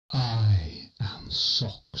I am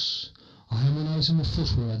Socks. I am an item of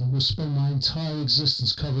footwear that will spend my entire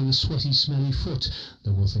existence covering a sweaty, smelly foot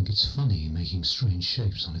that will think it's funny making strange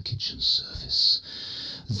shapes on a kitchen surface.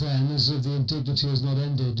 Then, as if the indignity has not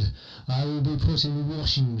ended, I will be put in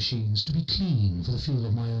washing machines to be clean for the feel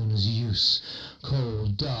of my owner's use.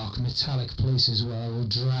 Cold, dark, metallic places where I will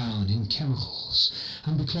drown in chemicals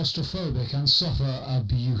and be claustrophobic and suffer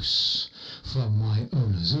abuse from my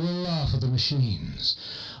owners, who will laugh at the machines.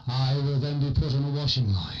 I will then be put on a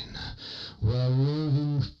washing line where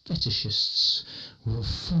roving fetishists will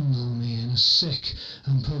fondle me in a sick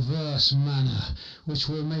and perverse manner which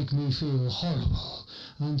will make me feel horrible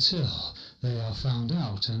until they are found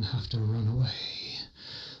out and have to run away.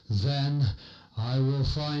 Then I will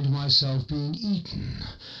find myself being eaten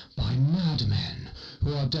by madmen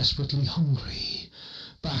who are desperately hungry.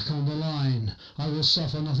 Back on the line, I will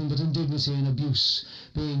suffer nothing but indignity and abuse,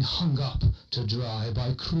 being hung up to dry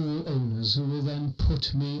by cruel owners who will then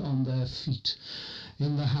put me on their feet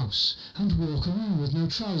in the house and walk around with no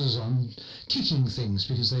trousers on, kicking things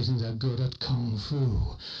because they think they're good at kung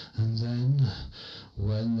fu. And then,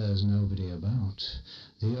 when there's nobody about,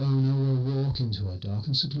 the owner will walk into a dark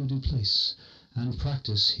and secluded place and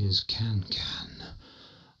practice his can-can.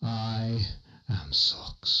 I am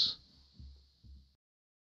Socks.